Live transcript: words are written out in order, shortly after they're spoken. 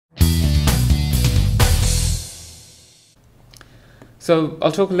So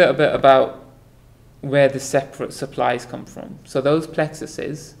I'll talk a little bit about where the separate supplies come from. So those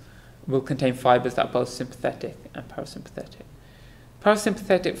plexuses will contain fibers that are both sympathetic and parasympathetic.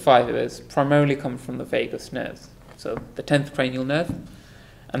 Parasympathetic fibers primarily come from the vagus nerve, so the 10th cranial nerve,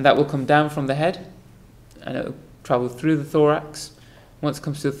 and that will come down from the head and it will travel through the thorax. Once it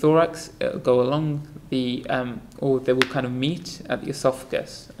comes to the thorax, it will go along the, or they will kind of meet at the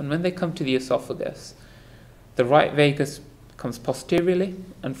esophagus. And when they come to the esophagus, the right vagus comes posteriorly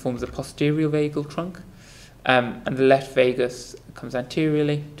and forms a posterior vagal trunk, and the left vagus comes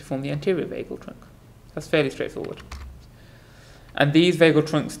anteriorly to form the anterior vagal trunk. That's fairly straightforward. And these vagal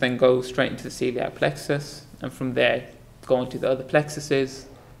trunks then go straight into the celiac plexus, and from there go on to the other plexuses,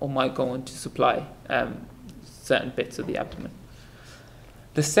 or might go on to supply certain bits of the abdomen.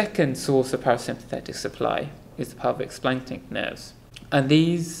 The second source of parasympathetic supply is the pelvic splanchnic nerves, and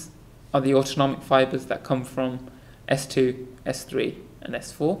these are the autonomic fibers that come from S2, S3 and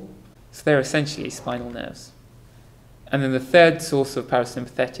S4, so they're essentially spinal nerves. And then the third source of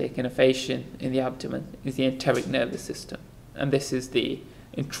parasympathetic innervation in the abdomen is the enteric nervous system, and this is the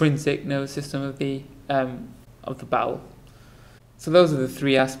intrinsic nervous system of the bowel. So those are the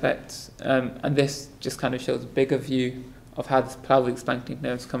three aspects, and this just kind of shows a bigger view of how the pelvic splanchnic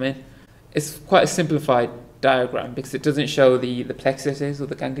nerves come in. It's quite a simplified diagram because it doesn't show the plexuses or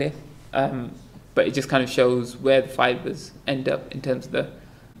the ganglia, but it just kind of shows where the fibers end up in terms of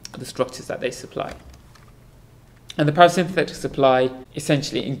the structures that they supply. And the parasympathetic supply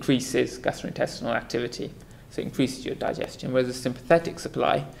essentially increases gastrointestinal activity, so it increases your digestion, whereas the sympathetic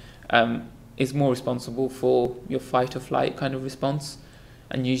supply is more responsible for your fight or flight kind of response.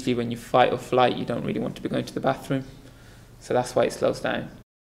 And usually when you fight or flight, you don't really want to be going to the bathroom, so that's why it slows down